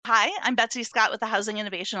Hi, I'm Betsy Scott with the Housing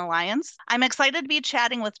Innovation Alliance. I'm excited to be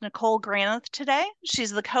chatting with Nicole Granath today.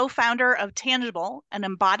 She's the co-founder of Tangible, an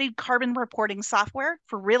embodied carbon reporting software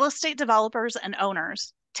for real estate developers and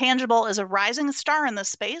owners. Tangible is a rising star in this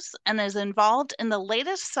space and is involved in the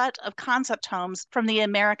latest set of concept homes from the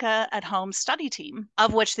America at Home study team,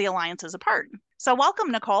 of which the Alliance is a part. So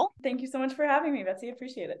welcome, Nicole. Thank you so much for having me, Betsy.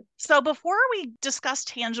 Appreciate it. So before we discuss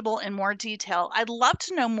Tangible in more detail, I'd love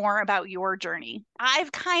to know more about your journey.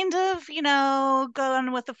 I've kind of,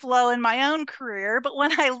 gone with the flow in my own career, but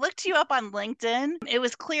when I looked you up on LinkedIn, it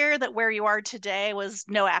was clear that where you are today was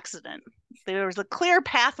no accident. There was a clear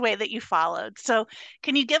pathway that you followed. So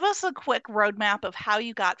can you give us a quick roadmap of how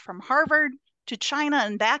you got from Harvard to China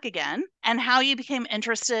and back again, and how you became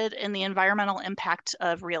interested in the environmental impact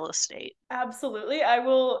of real estate? Absolutely. I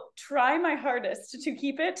will try my hardest to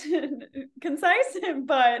keep it concise,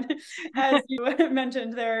 but as you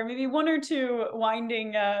mentioned, there are maybe one or two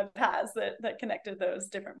winding paths that connected those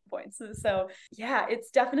different points. So yeah,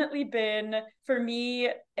 it's definitely been, for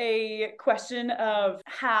me, a question of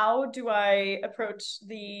how do I approach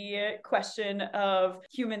the question of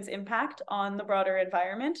humans' impact on the broader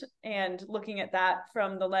environment, and looking at that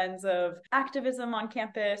from the lens of activism on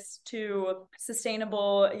campus to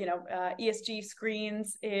sustainable, ESG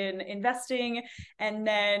screens in investing, and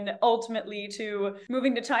then ultimately to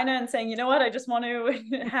moving to China and saying, you know what, I just want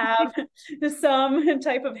to have some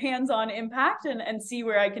type of hands-on impact and see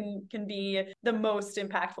where I can be the most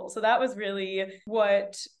impactful. So that was really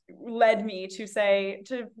what led me to say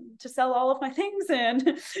to sell all of my things and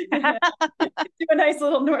do a nice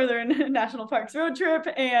little northern national parks road trip,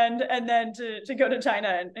 and then to go to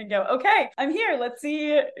China and go, okay, I'm here, let's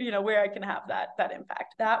see where I can have that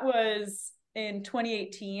impact. That was in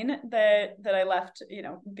 2018 that I left,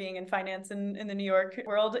 being in finance in the New York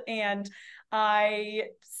world. And I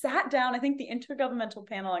sat down, I think the Intergovernmental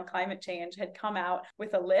Panel on Climate Change had come out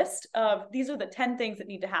with a list of these are the 10 things that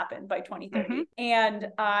need to happen by 2030. Mm-hmm. And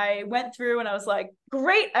I went through and I was like,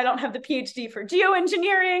 great, I don't have the PhD for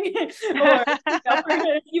geoengineering or for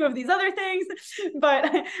a few of these other things,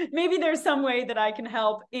 but maybe there's some way that I can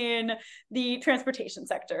help in the transportation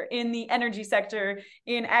sector, in the energy sector,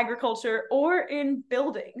 in agriculture, or in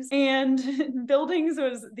buildings. And buildings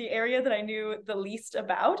was the area that I knew the least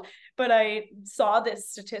about, but I saw this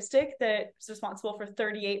statistic that's responsible for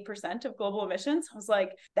 38% of global emissions. I was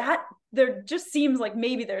like, that there just seems like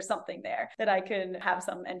maybe there's something there that I can have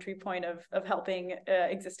some entry point of helping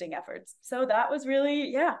existing efforts. So that was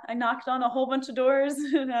really, I knocked on a whole bunch of doors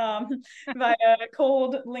via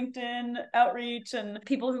cold LinkedIn outreach and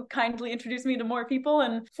people who kindly introduced me to more people,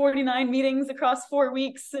 and 49 meetings across 4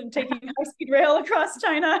 weeks and taking high-speed rail across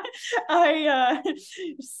China. I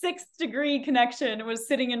sixth degree connection was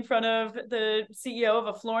sitting in front of the CEO of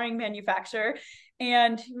a flooring manufacturer,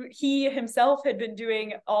 and he himself had been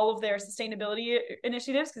doing all of their sustainability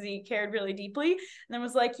initiatives because he cared really deeply, and then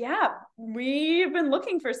was like, yeah, we've been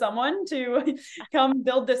looking for someone to come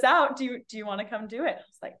build this out. Do you want to come do it? I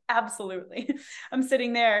was like, absolutely. I'm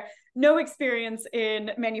sitting there, no experience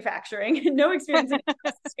in manufacturing, no experience in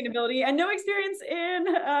sustainability, and no experience in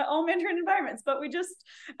all Mandarin environments. But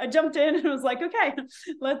I jumped in and was like, okay,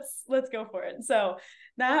 let's go for it. So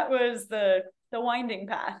that was the winding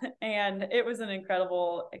path. And it was an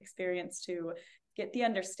incredible experience to get the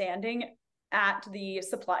understanding at the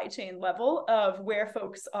supply chain level of where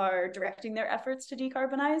folks are directing their efforts to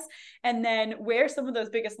decarbonize, and then where some of those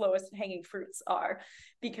biggest, lowest hanging fruits are.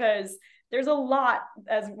 Because there's a lot,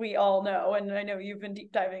 as we all know, and I know you've been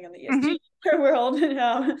deep diving in the ESG world,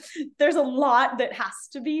 there's a lot that has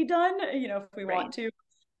to be done, if we want to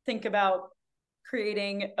think about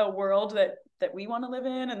creating a world that we want to live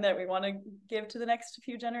in and that we want to give to the next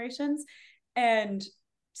few generations. And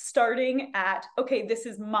starting at, okay, this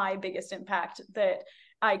is my biggest impact that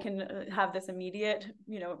I can have this immediate,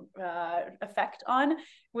 effect on,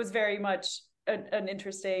 was very much an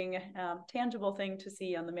interesting, tangible thing to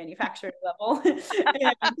see on the manufacturing level.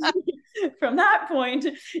 And from that point,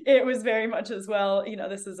 it was very much as well,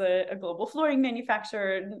 this is a global flooring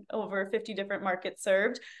manufacturer, over 50 different markets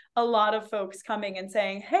served. A lot of folks coming and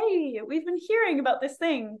saying, hey, we've been hearing about this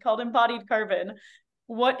thing called embodied carbon.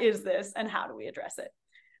 What is this and how do we address it?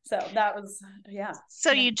 So that was,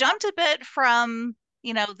 So you jumped a bit from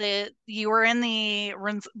you know, you were in the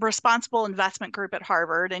responsible investment group at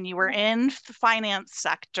Harvard, and you were in the finance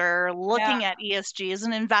sector Yeah. looking at ESG as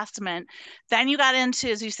an investment. Then you got into,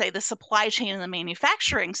 as you say, the supply chain and the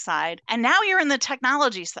manufacturing side, and now you're in the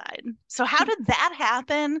technology side. So how did that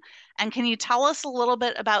happen? And can you tell us a little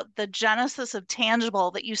bit about the genesis of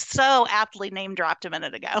Tangible that you so aptly name dropped a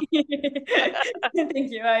minute ago?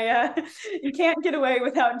 Thank you. You can't get away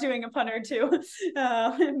without doing a pun or two.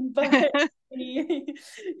 But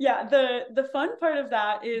yeah, the fun part of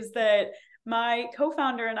that is that my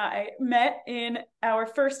co-founder and I met in our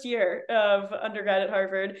first year of undergrad at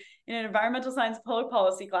Harvard in an environmental science public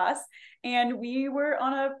policy class. And we were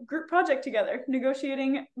on a group project together,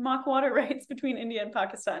 negotiating mock water rights between India and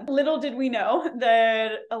Pakistan. Little did we know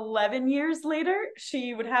that 11 years later,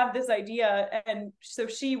 she would have this idea. And so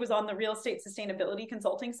she was on the real estate sustainability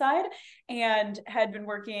consulting side and had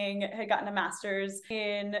gotten a master's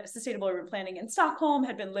in sustainable urban planning in Stockholm,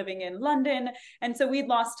 had been living in London. And so we'd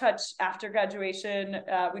lost touch after graduation.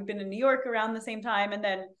 We'd been in New York around the same time. And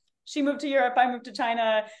then she moved to Europe, I moved to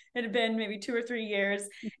China. It had been maybe 2 or 3 years.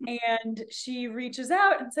 And she reaches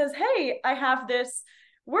out and says, hey, I have this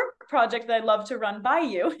work project that I'd love to run by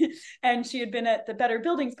you. And she had been at the Better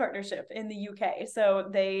Buildings Partnership in the UK. So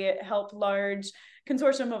they help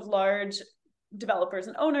consortium of large developers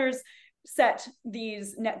and owners set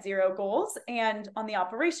these net zero goals. And on the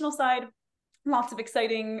operational side, lots of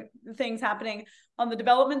exciting things happening. On the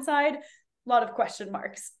development side, a lot of question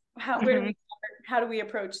marks. Where do we start? How do we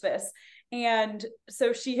approach this? And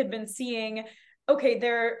so she had been seeing, okay,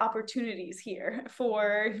 there are opportunities here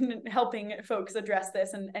for helping folks address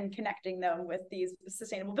this and connecting them with these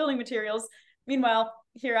sustainable building materials. Meanwhile,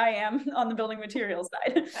 here I am on the building materials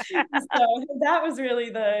side. So that was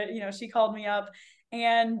really she called me up,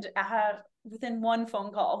 and within one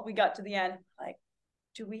phone call, we got to the end, like,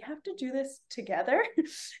 do we have to do this together?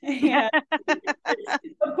 And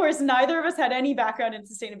of course, neither of us had any background in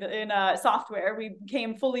sustainability in software. We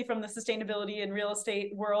came fully from the sustainability and real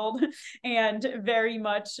estate world, and very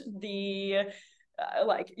much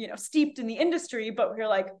steeped in the industry. But we're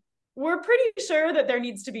like, we're pretty sure that there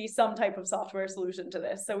needs to be some type of software solution to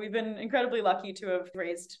this. So we've been incredibly lucky to have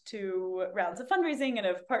raised 2 rounds of fundraising and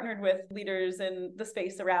have partnered with leaders in the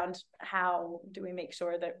space around how do we make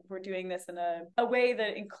sure that we're doing this in a way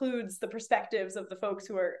that includes the perspectives of the folks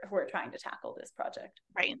who are trying to tackle this project.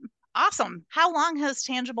 Right. Awesome. How long has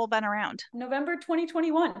Tangible been around? November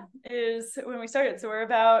 2021 is when we started. So we're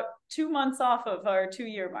about 2 months off of our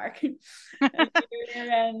 2-year mark.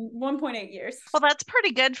 And 1.8 years. Well, that's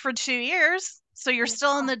pretty good for 2 years. So you're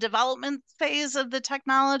still in the development phase of the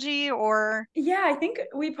technology, or? Yeah, I think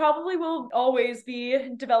we probably will always be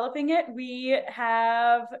developing it. We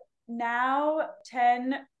have now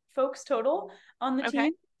 10 folks total on the team,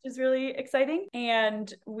 which is really exciting.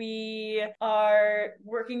 And we are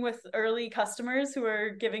working with early customers who are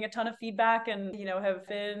giving a ton of feedback and, have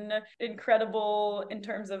been incredible in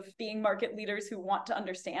terms of being market leaders who want to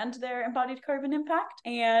understand their embodied carbon impact.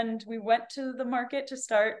 And we went to the market to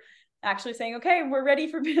start actually saying, okay, we're ready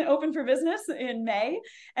for open for business in May,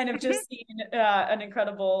 and have just seen an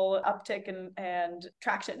incredible uptick and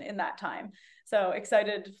traction in that time. So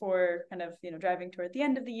excited for kind of, driving toward the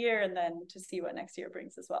end of the year and then to see what next year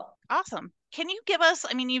brings as well. Awesome. Can you give us,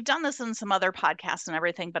 you've done this in some other podcasts and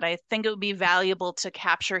everything, but I think it would be valuable to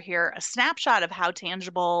capture here a snapshot of how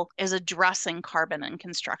Tangible is addressing carbon in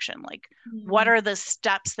construction. Like, what are the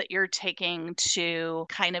steps that you're taking to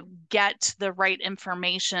kind of get the right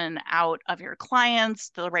information out of your clients,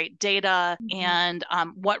 the right data, and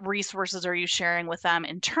what resources are you sharing with them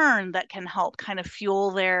in turn that can help kind of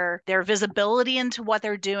fuel their visibility into what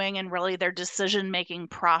they're doing and really their decision-making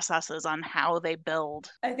processes on how they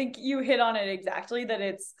build? I think you hit on it exactly, that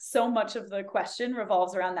it's so much of the question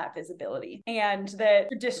revolves around that visibility, and that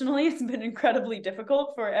traditionally it's been incredibly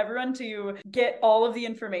difficult for everyone to get all of the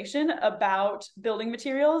information about building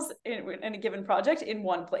materials in a given project in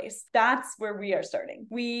one place. That's where we are starting.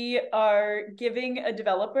 We are giving a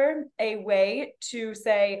developer a way to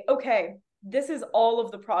say, okay, this is all of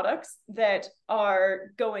the products that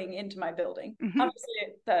are going into my building.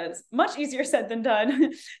 Obviously, that is much easier said than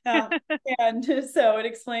done. And so it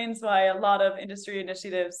explains why a lot of industry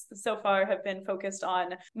initiatives so far have been focused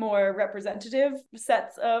on more representative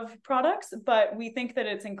sets of products. But we think that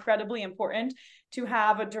it's incredibly important to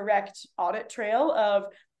have a direct audit trail of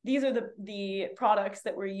these are the products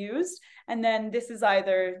that were used. And then this is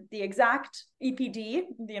either the exact EPD,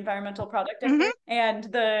 the environmental product effort, and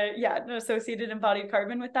the associated embodied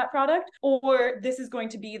carbon with that product, or this is going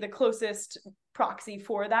to be the closest proxy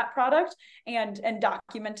for that product, and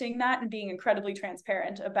documenting that and being incredibly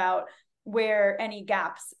transparent about where any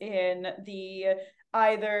gaps in the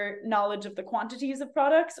either knowledge of the quantities of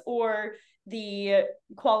products or the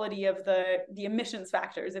quality of the emissions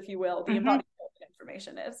factors, if you will, the embodied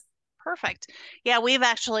information is. Perfect. Yeah, we've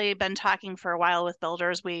actually been talking for a while with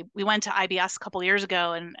builders. We went to IBS a couple of years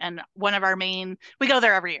ago, and one of our main, we go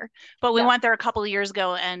there every year, but we went there a couple of years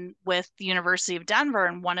ago and with the University of Denver,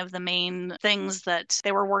 and one of the main things that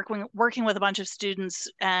they were working with a bunch of students,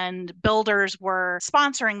 and builders were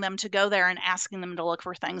sponsoring them to go there and asking them to look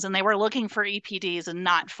for things, and they were looking for EPDs and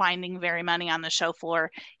not finding very many on the show floor,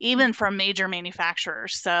 even from major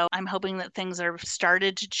manufacturers. So I'm hoping that things have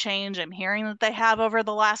started to change. I'm hearing that they have over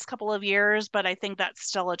the last couple of years, but I think that's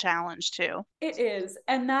still a challenge too. It is.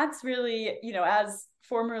 And that's really, as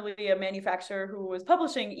formerly a manufacturer who was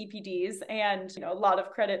publishing EPDs, and a lot of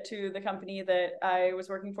credit to the company that I was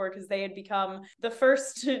working for, because they had become the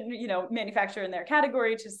first manufacturer in their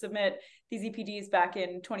category to submit these EPDs back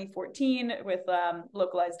in 2014 with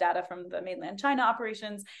localized data from the mainland China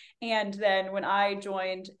operations. And then when I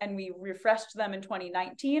joined and we refreshed them in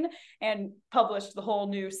 2019 and published the whole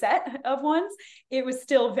new set of ones, it was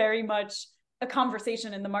still very much a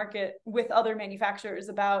conversation in the market with other manufacturers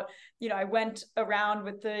about, I went around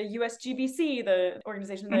with the USGBC, the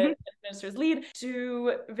organization that administers LEED,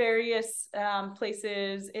 to various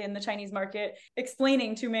places in the Chinese market,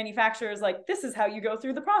 explaining to manufacturers, like, this is how you go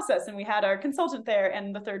through the process. And we had our consultant there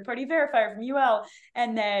and the third-party verifier from UL.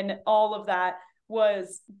 And then all of that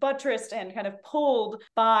was buttressed and kind of pulled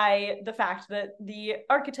by the fact that the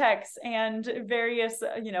architects and various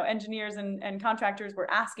engineers and contractors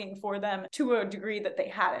were asking for them to a degree that they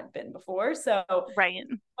hadn't been before. So right,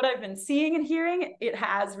 what I've been seeing and hearing, it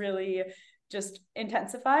has really just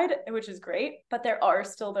intensified, which is great. But there are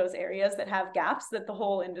still those areas that have gaps that the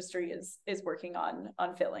whole industry is working on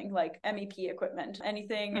filling, like MEP equipment,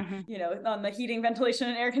 anything, on the heating, ventilation,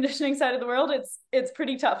 and air conditioning side of the world. It's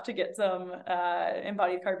pretty tough to get some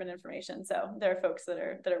embodied carbon information. So there are folks that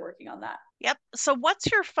are working on that. Yep. So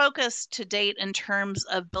what's your focus to date in terms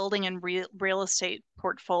of building and real estate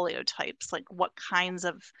portfolio types? Like, what kinds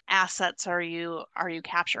of assets are you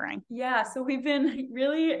capturing? Yeah, so we've been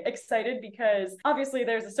really excited because obviously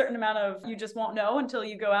there's a certain amount of you just won't know until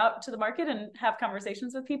you go out to the market and have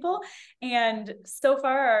conversations with people. And so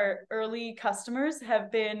far, our early customers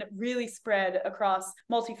have been really spread across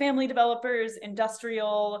multifamily developers,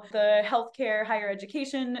 industrial, the healthcare, higher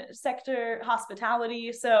education sector,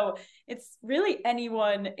 hospitality. So it's really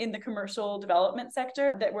anyone in the commercial development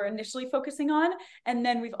sector that we're initially focusing on. And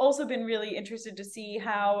then we've also been really interested to see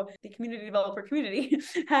how the community developer community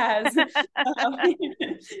has the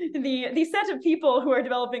set of people who are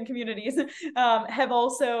developing communities have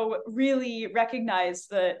also really recognized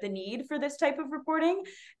the need for this type of reporting.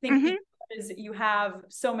 I think because you have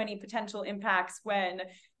so many potential impacts when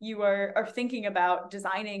you are thinking about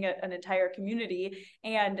designing an entire community,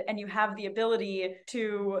 and you have the ability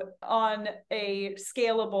to, on a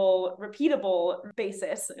scalable, repeatable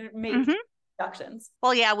basis, make reductions.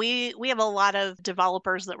 Well, yeah, we have a lot of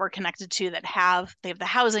developers that we're connected to that they have the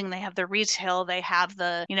housing, they have the retail, they have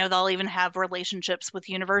the, they'll even have relationships with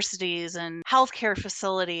universities and healthcare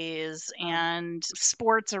facilities and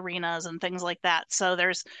sports arenas and things like that. So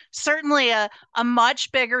there's certainly a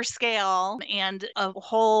much bigger scale and a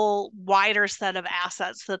whole wider set of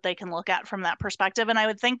assets that they can look at from that perspective. And I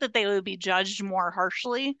would think that they would be judged more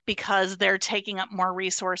harshly because they're taking up more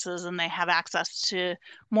resources and they have access to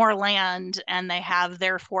more land, and they have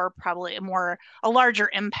therefore probably a larger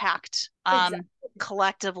impact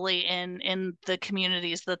collectively in the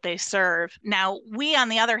communities that they serve. Now, we, on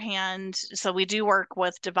the other hand, so we do work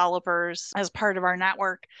with developers as part of our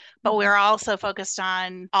network, but we're also focused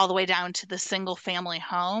on all the way down to the single family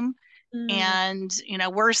home. And,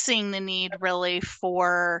 we're seeing the need really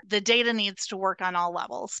for the data needs to work on all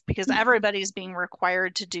levels because everybody's being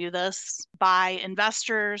required to do this by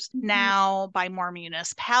investors now, by more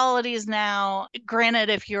municipalities now. Granted,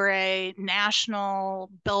 if you're a national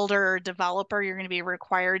builder developer, you're going to be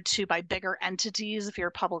required to by bigger entities if you're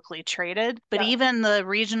publicly traded. But even the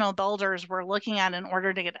regional builders we're looking at, in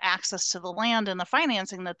order to get access to the land and the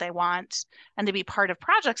financing that they want and to be part of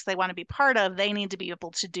projects they want to be part of, they need to be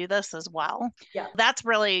able to do this as well. Yeah. That's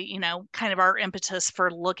really, kind of our impetus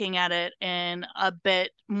for looking at it in a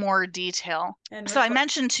bit more detail. So I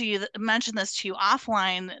mentioned this to you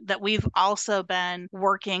offline that we've also been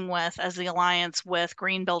working with, as the Alliance, with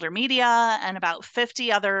Green Builder Media and about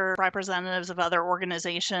 50 other representatives of other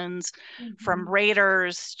organizations, from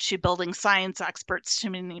raters to building science experts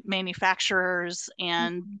to manufacturers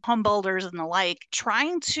and home builders and the like,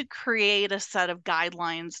 trying to create a set of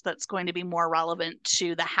guidelines that's going to be more relevant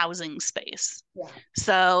to the housing living space. Yeah.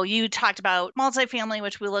 So you talked about multifamily,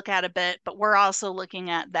 which we look at a bit, but we're also looking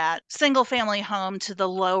at that single family home to the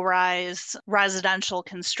low rise residential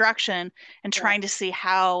construction and Yeah. trying to see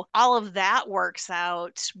how all of that works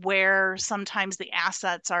out, where sometimes the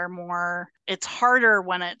assets are more, it's harder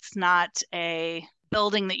when it's not a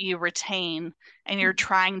building that you retain and you're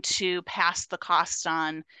trying to pass the cost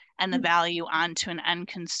on and the value onto an end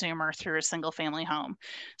consumer through a single family home.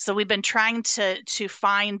 So we've been trying to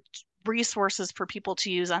find resources for people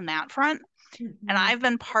to use on that front. And Mm-hmm. I've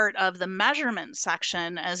been part of the measurement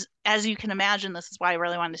section. As you can imagine, this is why I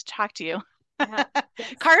really wanted to talk to you. Yeah.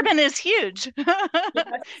 Yes. Carbon is huge. Yes,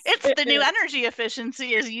 It's it the new is. energy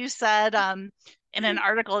efficiency, as you said in an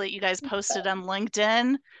article that you guys posted on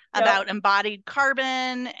LinkedIn Yep. about embodied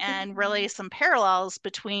carbon and Mhm. really some parallels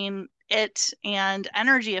between it and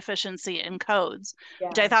energy efficiency in codes,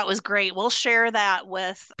 which I Yeah. thought was great. We'll share that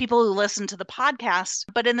with people who listen to the podcast.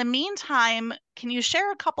 But in the meantime, can you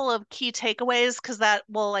share a couple of key takeaways? Because that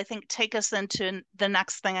will, I think, take us into the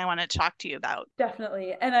next thing I want to talk to you about.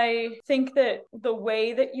 Definitely. And I think that the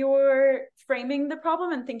way that you're framing the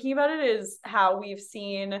problem and thinking about it is how we've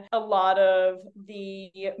seen a lot of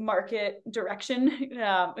the market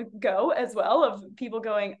direction go as well, of people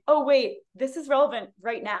going, oh, wait, this is relevant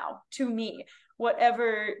right now to me.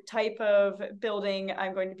 Whatever type of building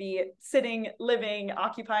I'm going to be sitting, living,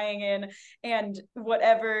 occupying in, and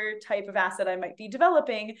whatever type of asset I might be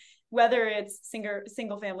developing, whether it's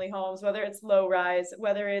single family homes, whether it's low rise,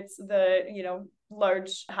 whether it's the,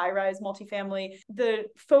 large high rise multifamily, the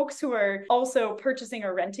folks who are also purchasing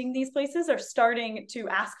or renting these places are starting to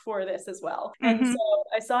ask for this as well. And Mm-hmm. so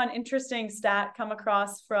I saw an interesting stat come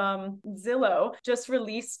across from Zillow, just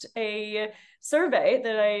released a survey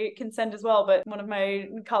that I can send as well, but one of my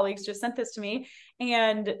colleagues just sent this to me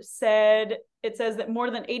and said, it says that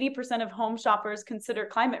more than 80% of home shoppers consider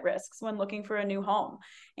climate risks when looking for a new home.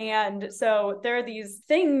 And so there are these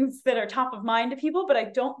things that are top of mind to people, but I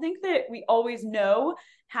don't think that we always know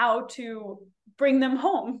how to bring them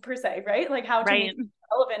home per se, right? Like how to Right. make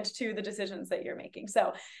relevant to the decisions that you're making. So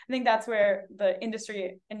I think that's where the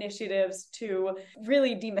industry initiatives to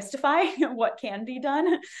really demystify what can be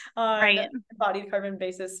done on Right. embodied carbon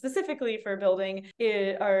basis, specifically for building,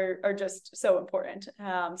 are just so important.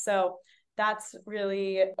 So that's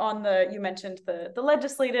really on you mentioned the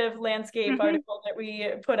legislative landscape Mm-hmm. article that we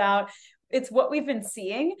put out. It's what we've been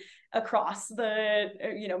seeing across the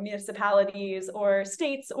municipalities or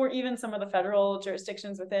states, or even some of the federal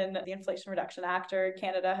jurisdictions within the Inflation Reduction Act, or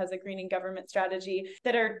Canada has a greening government strategy,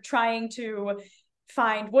 that are trying to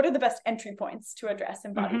find what are the best entry points to address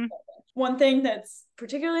embodied Mm-hmm. carbon. One thing that's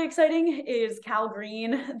particularly exciting is Cal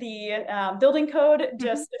Green, the building code, Mm-hmm.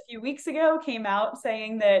 just a few weeks ago came out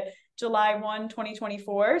saying that July 1,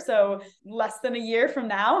 2024, so less than a year from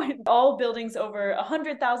now, all buildings over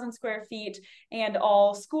 100,000 square feet and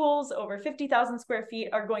all schools over 50,000 square feet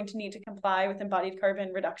are going to need to comply with embodied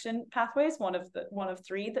carbon reduction pathways, one of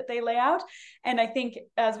three that they lay out. And I think,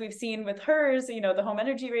 as we've seen with HERS, the home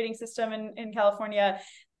energy rating system in California,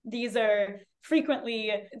 these are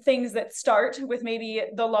frequently things that start with maybe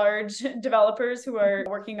the large developers who are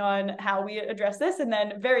working on how we address this, and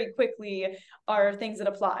then very quickly are things that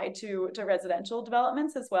apply to residential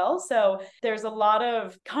developments as well. So there's a lot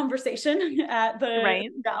of conversation at the Right.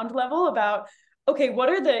 ground level about, okay, what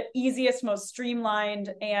are the easiest, most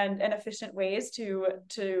streamlined and efficient ways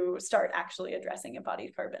to start actually addressing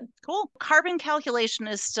embodied carbon? Cool. Carbon calculation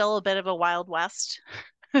is still a bit of a Wild West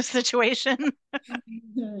situation.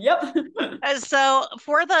 Yep. So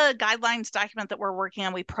for the guidelines document that we're working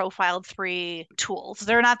on, we profiled 3 tools.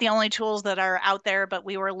 They're not the only tools that are out there, but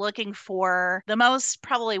we were looking for the most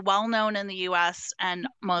probably well-known in the US and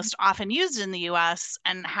most often used in the US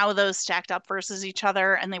and how those stacked up versus each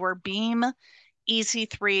other. And they were Beam,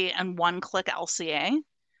 EC3, and One-Click LCA.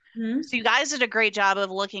 Mm-hmm. So you guys did a great job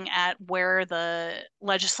of looking at where the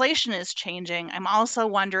legislation is changing. I'm also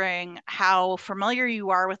wondering how familiar you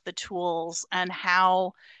are with the tools and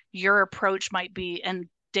how your approach might be and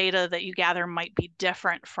data that you gather might be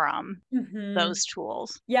different from Mm-hmm. those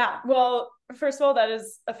tools. Yeah, well, first of all, that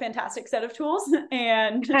is a fantastic set of tools.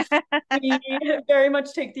 And we very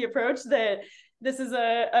much take the approach that this is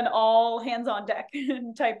an all hands on deck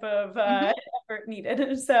type of Mm-hmm. effort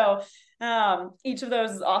needed. So each of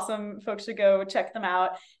those is awesome. Folks should go check them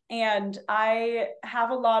out. And I have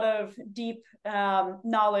a lot of deep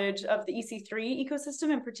knowledge of the EC3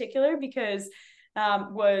 ecosystem in particular, because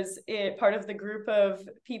was it part of the group of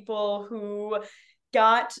people who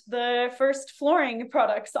got the first flooring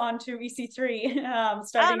products onto EC3 Oh,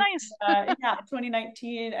 starting nice.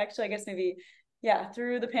 2019. Actually, I guess maybe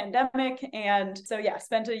through the pandemic. And so,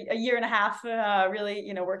 spent a year and a half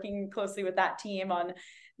really, working closely with that team on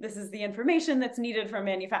this is the information that's needed from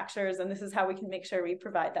manufacturers, and this is how we can make sure we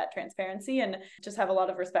provide that transparency, and just have a lot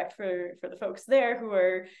of respect for the folks there who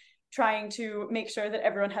are trying to make sure that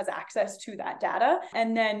everyone has access to that data.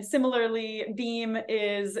 And then similarly, Beam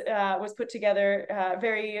was put together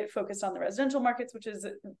very focused on the residential markets, which is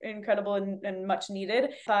incredible and much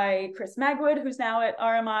needed, by Chris Magwood, who's now at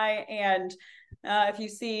RMI. And if you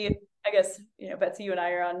see, I guess, Betsy, you and I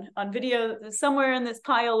are on video. Somewhere in this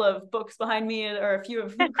pile of books behind me are a few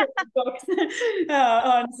of Chris's books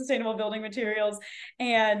on sustainable building materials,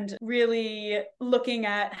 and really looking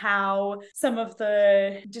at how some of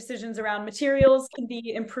the decisions around materials can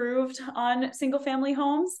be improved on single family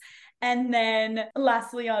homes. And then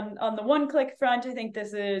lastly, on the one-click front, I think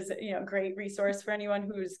this is a great resource for anyone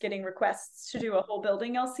who's getting requests to do a whole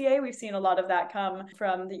building LCA. We've seen a lot of that come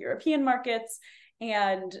from the European markets,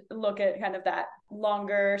 and look at kind of that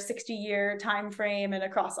longer 60-year time frame and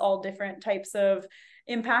across all different types of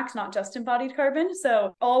impacts, not just embodied carbon.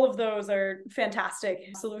 So all of those are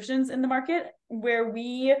fantastic solutions in the market. Where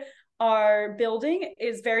we are building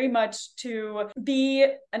is very much to be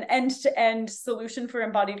an end-to-end solution for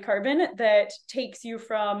embodied carbon that takes you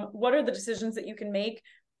from what are the decisions that you can make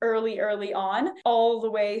early on, all the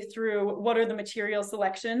way through what are the material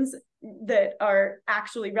selections that are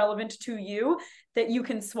actually relevant to you that you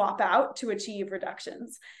can swap out to achieve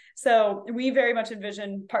reductions. So we very much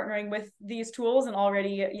envision partnering with these tools, and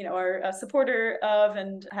already are a supporter of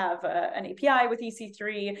and have an API with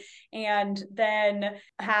EC3, and then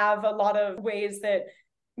have a lot of ways that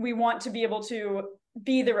we want to be able to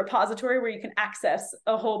be the repository where you can access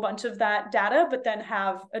a whole bunch of that data, but then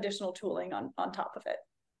have additional tooling on top of it.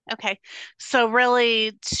 Okay. So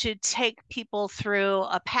really to take people through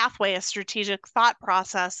a pathway, a strategic thought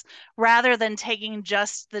process, rather than taking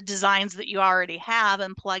just the designs that you already have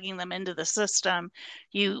and plugging them into the system,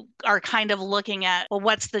 you are kind of looking at, well,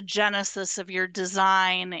 what's the genesis of your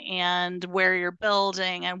design and where you're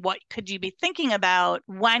building, and what could you be thinking about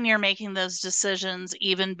when you're making those decisions,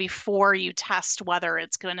 even before you test whether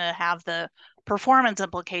it's going to have the performance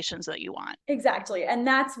implications that you want. Exactly. And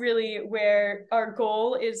that's really where our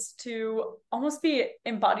goal is, to almost be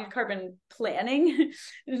embodied carbon planning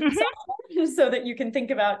so that you can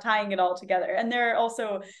think about tying it all together. And there are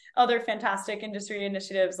also other fantastic industry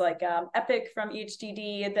initiatives like EPIC from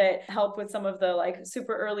HDD that help with some of the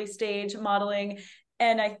super early stage modeling.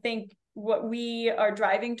 And I think what we are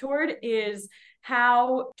driving toward is,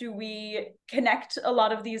 how do we connect a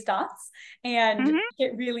lot of these dots and make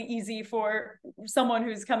it really easy for someone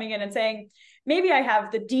who's coming in and saying, maybe I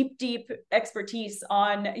have the deep expertise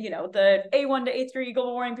on, the A1 to A3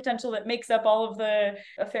 global warming potential that makes up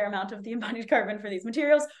a fair amount of the embodied carbon for these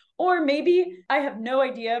materials. Or maybe I have no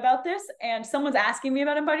idea about this and someone's asking me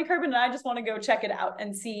about embodied carbon and I just want to go check it out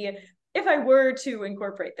and see if I were to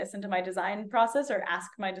incorporate this into my design process, or ask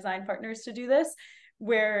my design partners to do this,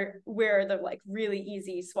 where are the really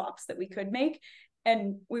easy swaps that we could make.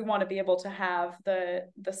 And we want to be able to have the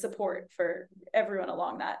support for everyone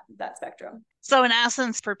along that spectrum. So in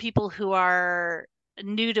essence, for people who are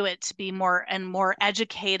new to it, to be more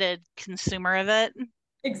educated consumer of it.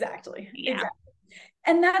 Exactly. Yeah. Exactly.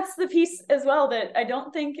 And that's the piece as well that I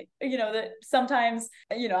don't think, that sometimes,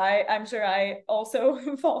 I'm sure I also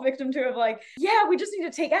fall victim to, of we just need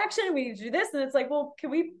to take action. We need to do this. And it's well, can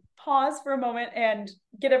we pause for a moment and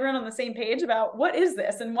get everyone on the same page about what is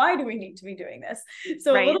this and why do we need to be doing this?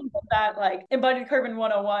 So right. A little bit of that, embodied carbon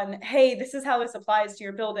 101, hey, this is how this applies to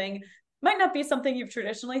your building, might not be something you've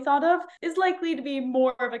traditionally thought of, is likely to be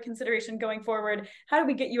more of a consideration going forward. How do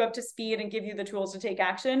we get you up to speed and give you the tools to take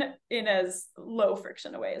action in as low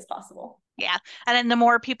friction a way as possible? Yeah. And then the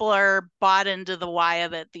more people are bought into the why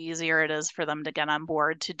of it, the easier it is for them to get on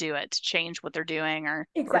board to do it, to change what they're doing, or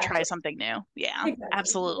try something new. Yeah, exactly.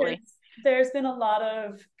 Absolutely. There's been a lot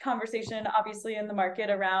of conversation, obviously, in the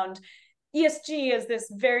market around ESG as this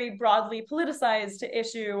very broadly politicized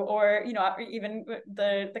issue, or even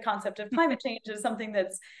the concept of climate change is something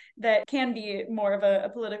that can be more of a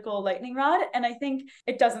political lightning rod. And I think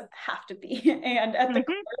it doesn't have to be. And at the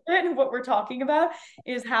core of it, what we're talking about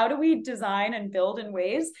is, how do we design and build in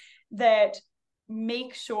ways that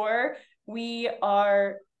make sure we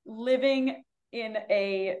are living in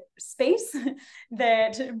a space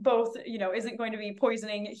that both, isn't going to be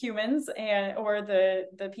poisoning humans or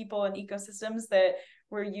the people and ecosystems that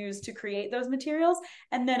were used to create those materials.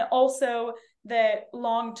 And then also that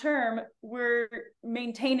long term, we're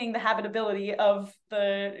maintaining the habitability of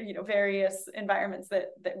the various environments that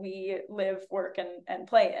we live, work, and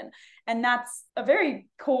play in. And that's a very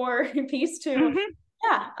core piece to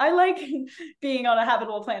yeah, I like being on a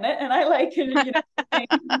habitable planet, and I like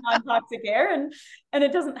non-toxic air, and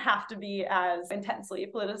it doesn't have to be as intensely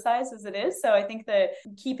politicized as it is. So I think that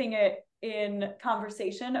keeping it in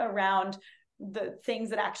conversation around the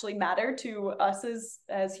things that actually matter to us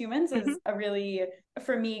as humans is a really,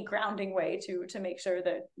 for me, grounding way to make sure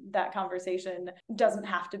that conversation doesn't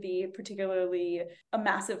have to be particularly a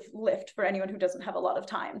massive lift for anyone who doesn't have a lot of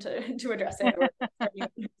time to address it, or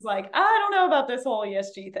anyone who's like, I don't know about this whole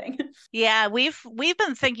ESG thing. Yeah, we've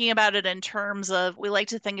been thinking about it in terms of, we like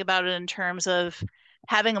to think about it in terms of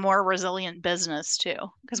having a more resilient business too,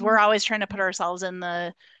 because we're always trying to put ourselves in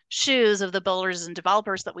the shoes of the builders and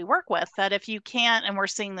developers that we work with, that if you can't, and we're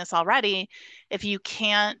seeing this already, if you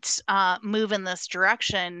can't move in this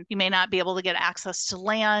direction, you may not be able to get access to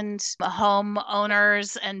land. Home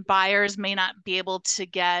owners and buyers may not be able to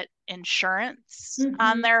get insurance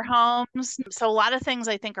on their homes. So a lot of things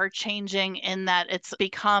I think are changing in that it's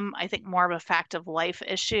become, I think, more of a fact of life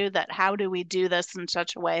issue, that how do we do this in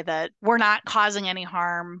such a way that we're not causing any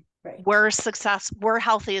harm. Right. We're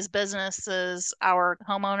healthy as businesses, our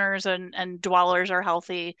homeowners and dwellers are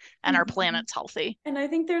healthy, and our planet's healthy. And I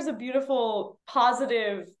think there's a beautiful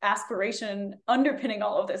positive aspiration underpinning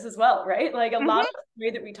all of this as well, right? Like a lot of the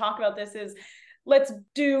way that we talk about this is, let's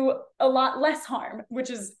do a lot less harm,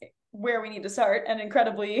 which is where we need to start, and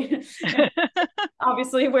incredibly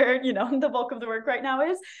obviously where the bulk of the work right now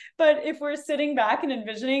is. But if we're sitting back and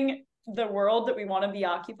envisioning the world that we want to be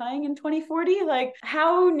occupying in 2040, like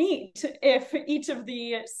how neat if each of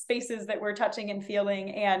the spaces that we're touching and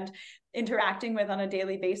feeling and interacting with on a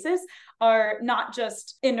daily basis are not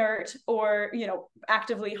just inert or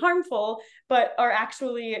actively harmful, but are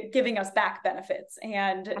actually giving us back benefits,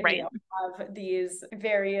 and have these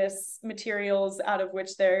various materials out of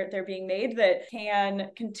which they're being made that can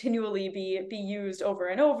continually be used over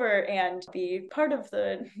and over and be part of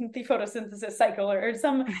the photosynthesis cycle, or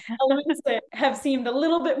some elements that have seemed a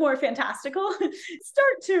little bit more fantastical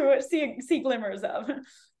start to see glimmers of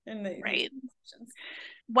in the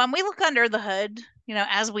when we look under the hood,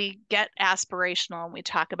 as we get aspirational and we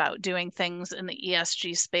talk about doing things in the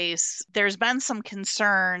ESG space, there's been some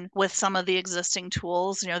concern with some of the existing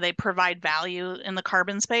tools. They provide value in the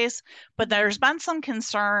carbon space, but there's been some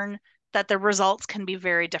concern that the results can be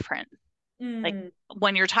very different. Like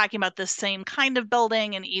when you're talking about the same kind of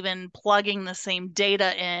building and even plugging the same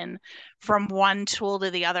data in from one tool to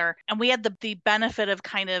the other. And we had the benefit of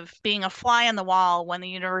kind of being a fly on the wall when the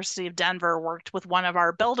University of Denver worked with one of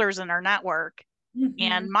our builders in our network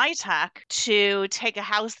and my tech to take a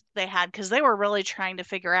house that they had, because they were really trying to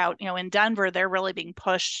figure out, in Denver, they're really being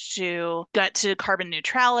pushed to get to carbon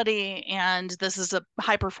neutrality, and this is a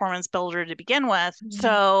high performance builder to begin with.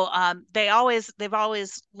 So they've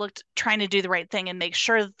always looked, trying to do the right thing and make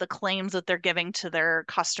sure that the claims that they're giving to their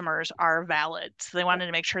customers are valid. So they wanted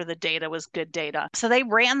to make sure the data was good data. So they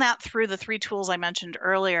ran that through the 3 tools I mentioned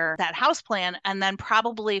earlier, that house plan, and then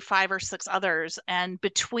probably 5 or 6 others. And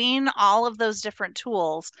between all of those different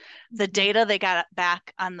tools, the data they got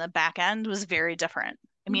back on the back end was very different.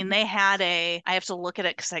 I mean, they had I have to look at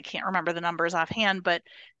it because I can't remember the numbers offhand, but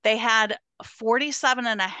they had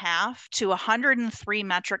 47.5 to 103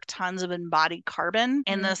 metric tons of embodied carbon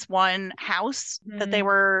in this one house that they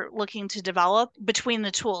were looking to develop between the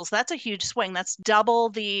tools. That's a huge swing. That's double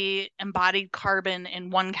the embodied carbon in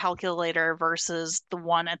one calculator versus the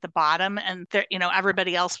one at the bottom. And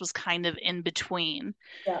everybody else was kind of in between.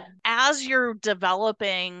 Yeah. As you're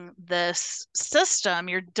developing this system,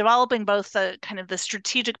 you're developing both the kind of the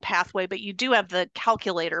strategic pathway, but you do have the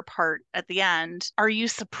calculator part at the end. Are you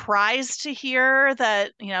surprised to hear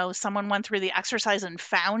that someone went through the exercise and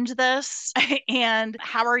found this? And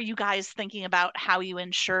how are you guys thinking about how you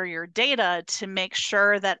ensure your data to make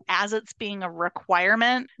sure that as it's being a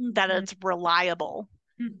requirement, that it's reliable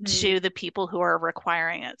to the people who are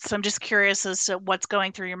requiring it? So I'm just curious as to what's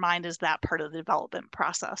going through your mind as that part of the development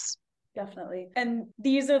process. Definitely. And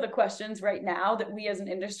these are the questions right now that we as an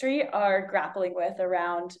industry are grappling with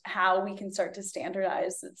around how we can start to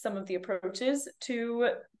standardize some of the approaches to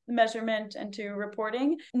measurement and to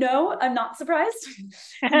reporting. No, I'm not surprised.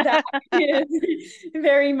 That is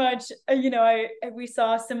very much, we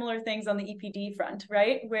saw similar things on the EPD front,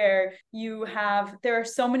 right? Where there are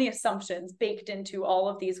so many assumptions baked into all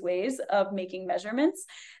of these ways of making measurements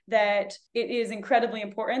that it is incredibly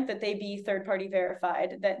important that they be third-party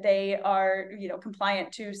verified, that they are,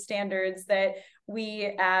 compliant to standards, that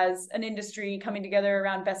we as an industry coming together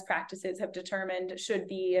around best practices have determined should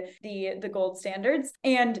be the gold standards.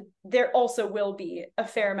 And there also will be a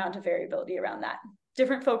fair amount of variability around that.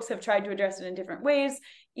 Different folks have tried to address it in different ways.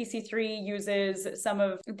 EC3 uses some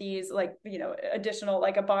of these, like, additional,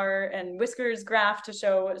 like a bar and whiskers graph to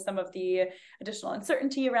show some of the additional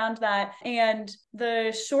uncertainty around that. And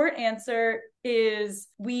the short answer is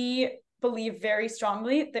we believe very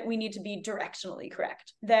strongly that we need to be directionally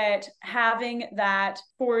correct, that having that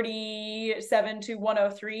 47 to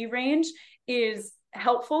 103 range is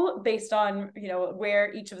helpful based on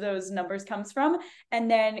where each of those numbers comes from, and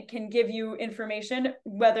then can give you information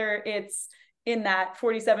whether it's in that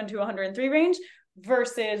 47 to 103 range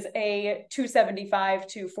versus a 275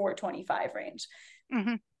 to 425 range.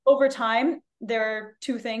 Mm-hmm. Over time, there are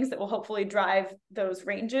two things that will hopefully drive those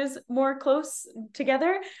ranges more close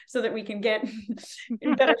together so that we can get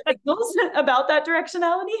better signals about that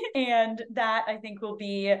directionality. And that, I think, will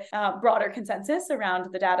be broader consensus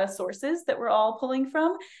around the data sources that we're all pulling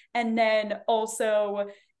from. And then also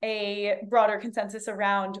a broader consensus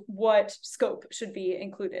around what scope should be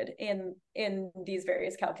included in these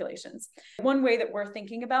various calculations. One way that we're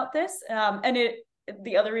thinking about this,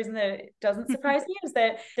 the other reason that it doesn't surprise me is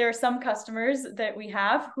that there are some customers that we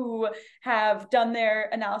have who have done their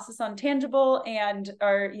analysis on tangible and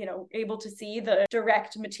are, able to see the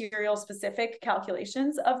direct material specific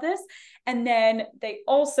calculations of this. And then they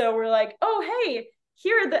also were like, oh, hey,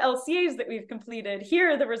 here are the LCAs that we've completed.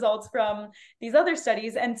 Here are the results from these other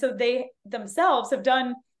studies. And so they themselves have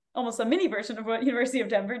done almost a mini version of what University of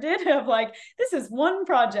Denver did, of like, this is one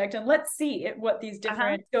project and let's see what these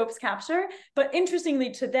different scopes capture. But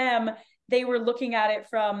interestingly to them, they were looking at it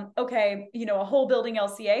from, okay, a whole building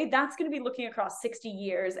LCA, that's going to be looking across 60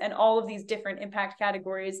 years and all of these different impact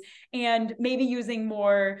categories, and maybe using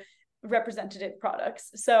more representative products.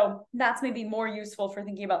 So that's maybe more useful for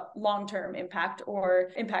thinking about long-term impact or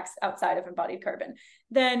impacts outside of embodied carbon.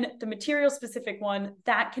 Then the material specific one,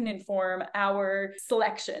 that can inform our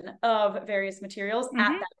selection of various materials at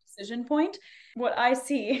that decision point. What I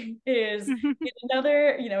see is in another,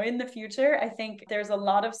 in the future, I think there's a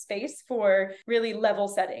lot of space for really level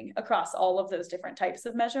setting across all of those different types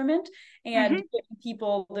of measurement, and giving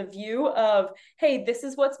people the view of, hey, this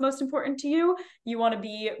is what's most important to you. You want to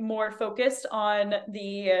be more focused on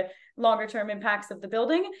the longer term impacts of the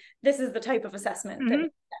building. This is the type of assessment that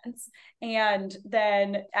makes sense. And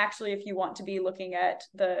then actually, if you want to be looking at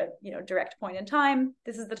the, direct point in time,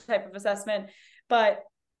 this is the type of assessment. But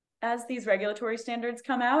as these regulatory standards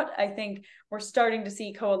come out, I think we're starting to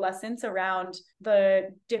see coalescence around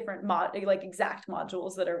the different exact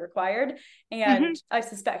modules that are required. And I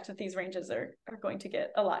suspect that these ranges are going to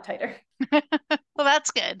get a lot tighter. Well,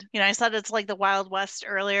 that's good. I said it's like the Wild West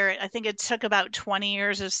earlier. I think it took about 20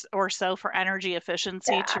 years or so for energy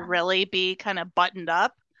efficiency to really be kind of buttoned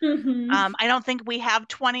up. I don't think we have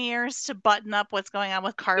 20 years to button up what's going on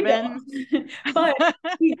with carbon. But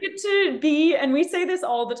we get to be, and we say this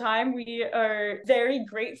all the time, we are very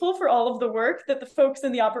grateful for all of the work that the folks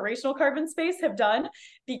in the operational carbon space have done,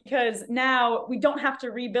 because now we don't have to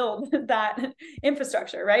rebuild that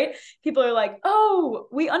infrastructure, right? People are like, oh,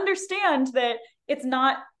 we understand that it's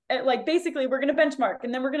not like, basically we're going to benchmark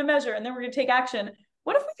and then we're going to measure and then we're going to take action.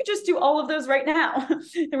 What if we could just do all of those right now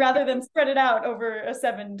rather than spread it out over a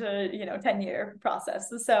 7 to 10-year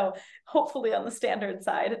process? So hopefully on the standard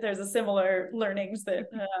side, there's a similar learnings that,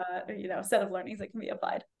 set of learnings that can be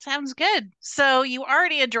applied. Sounds good. So you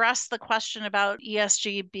already addressed the question about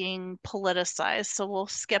ESG being politicized, so we'll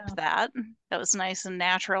skip that. That was nice and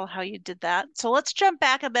natural how you did that. So let's jump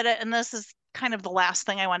back a bit, and this is kind of the last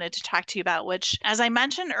thing I wanted to talk to you about, which, as I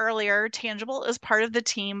mentioned earlier, Tangible is part of the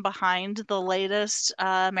team behind the latest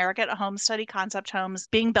America at Home study concept homes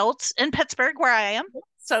being built in Pittsburgh, where I am.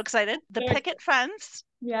 So excited. The picket fence.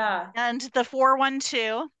 Yeah. And the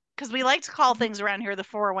 412, because we like to call things around here the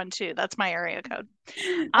 412. That's my area code.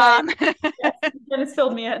 Yes, Dennis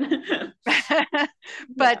filled me in.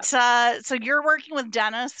 But so you're working with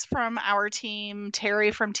Dennis from our team,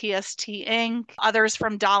 Terry from TST Inc., others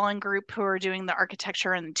from Dahlin Group who are doing the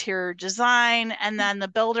architecture and interior design, and then the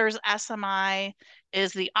builders SMI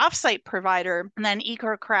is the offsite provider, and then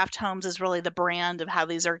EcoCraft Homes is really the brand of how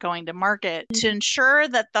these are going to market to ensure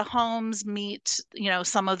that the homes meet,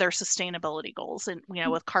 some of their sustainability goals, and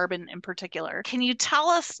with carbon in particular. Can you tell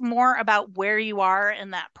us more about where you are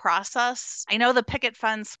in that process? I know the picket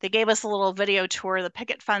fence, they gave us a little video tour. The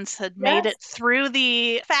picket fence had made it through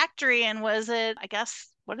the factory, and was it, I guess,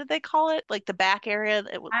 what did they call it? Like the back area.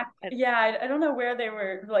 Yeah, I don't know where they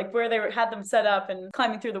were, like where they were, had them set up and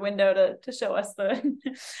climbing through the window to show us the.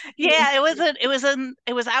 Yeah,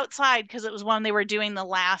 it was outside because it was when they were doing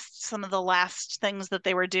some of the last things that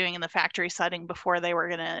they were doing in the factory setting before they were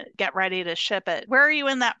gonna get ready to ship it. Where are you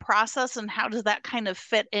in that process, and how does that kind of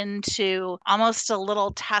fit into almost a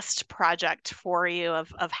little test project for you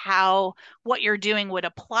of how what you're doing would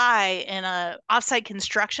apply in a offsite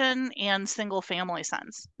construction and single family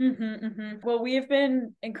sense? Well, we have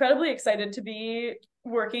been incredibly excited to be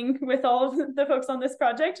working with all of the folks on this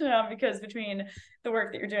project, because between the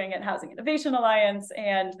work that you're doing at Housing Innovation Alliance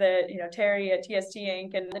and that, Terry at TST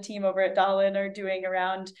Inc. and the team over at Dahlin are doing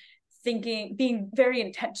around being very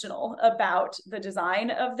intentional about the design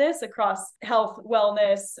of this across health,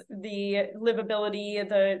 wellness, the livability,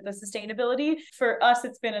 the sustainability. For us,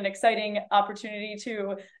 it's been an exciting opportunity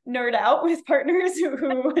to nerd out with partners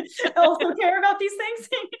who also care about these things.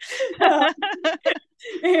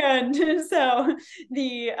 And so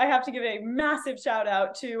I have to give a massive shout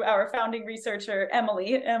out to our founding researcher,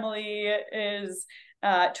 Emily. Emily is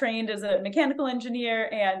trained as a mechanical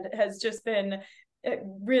engineer and has just been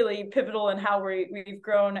really pivotal in how we've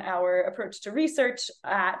grown our approach to research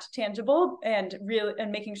at Tangible, and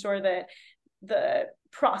making sure that the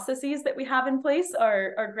processes that we have in place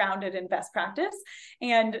are grounded in best practice.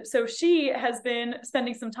 And so she has been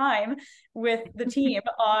spending some time with the team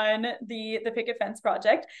on the picket fence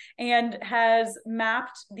project and has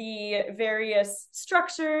mapped the various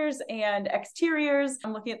structures and exteriors.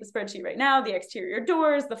 I'm looking at the spreadsheet right now, the exterior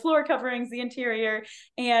doors, the floor coverings, the interior,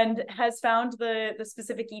 and has found the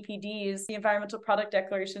specific EPDs, the environmental product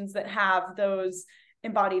declarations, that have those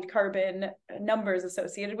embodied carbon numbers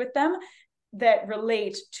associated with them that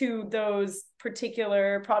relate to those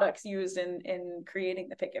particular products used in creating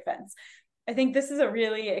the picket fence. I think this is a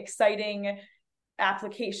really exciting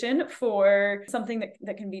application for something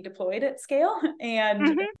that can be deployed at scale.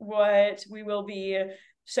 And what we will be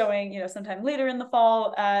showing, sometime later in the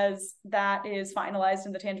fall, as that is finalized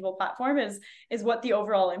in the Tangible platform, is what the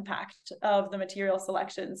overall impact of the material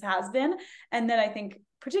selections has been. And then I think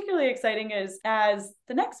particularly exciting is, as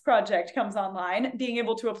the next project comes online, being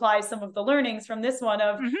able to apply some of the learnings from this one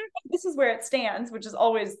of this is where it stands, which is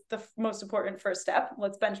always the most important first step.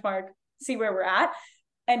 Let's benchmark, see where we're at.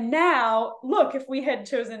 And now, look, if we had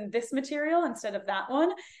chosen this material instead of that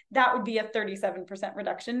one, that would be a 37%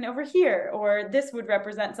 reduction over here. Or this would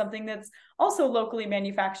represent something that's also locally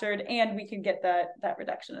manufactured, and we can get that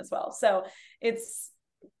reduction as well. So it's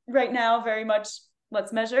right now very much,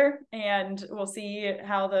 let's measure, and we'll see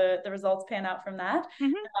how the results pan out from that.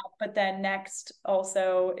 But then next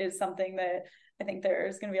also is something that I think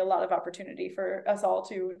there's going to be a lot of opportunity for us all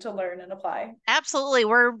to learn and apply. Absolutely.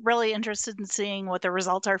 We're really interested in seeing what the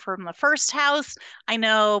results are from the first house. I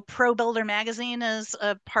know Pro Builder Magazine is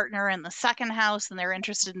a partner in the second house, and they're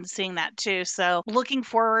interested in seeing that too. So looking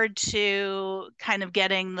forward to kind of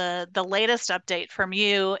getting the latest update from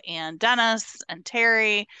you and Dennis and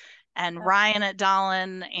Terry and Ryan at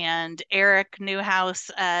Dahlin and Eric Newhouse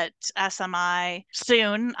at SMI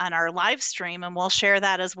soon on our live stream, and we'll share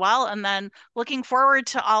that as well. And then looking forward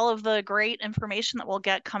to all of the great information that we'll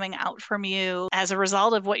get coming out from you as a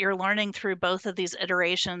result of what you're learning through both of these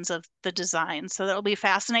iterations of the design. So that'll be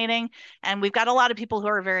fascinating. And we've got a lot of people who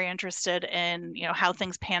are very interested in, how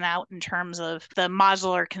things pan out in terms of the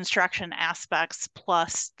modular construction aspects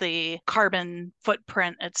plus the carbon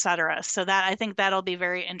footprint, et cetera. So that, I think that'll be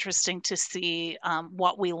very interesting to see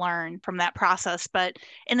what we learn from that process. But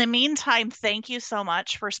in the meantime, thank you so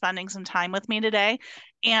much for spending some time with me today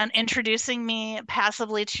and introducing me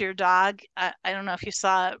passively to your dog. I don't know if you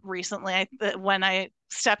saw recently, when I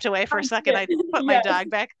stepped away for a second, I put my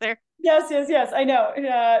dog back there. Yes, I know.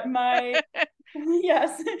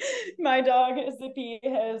 Yes, my dog Zippy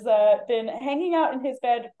has been hanging out in his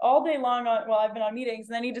bed all day long while I've been on meetings,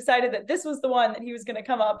 and then he decided that this was the one that he was going to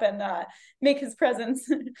come up and make his presence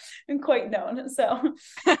quite known. So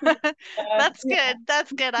that's good.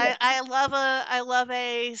 That's good. I love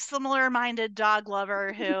a similar-minded dog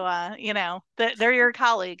lover who they're your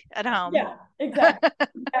colleague at home. Yeah, exactly.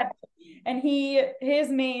 And his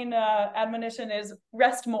main admonition is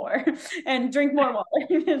rest more and drink more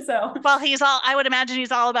water. So, well, I would imagine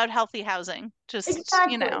he's all about healthy housing. Just,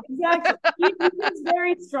 exactly. He thinks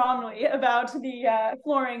very strongly about the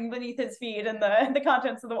flooring beneath his feet and the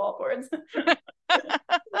contents of the wallboards.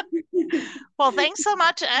 Well, thanks so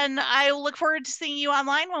much. And I look forward to seeing you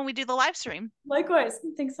online when we do the live stream. Likewise.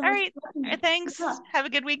 Thanks so much. All right. Thanks. Have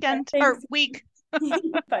a good weekend or week.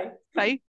 Bye. Bye.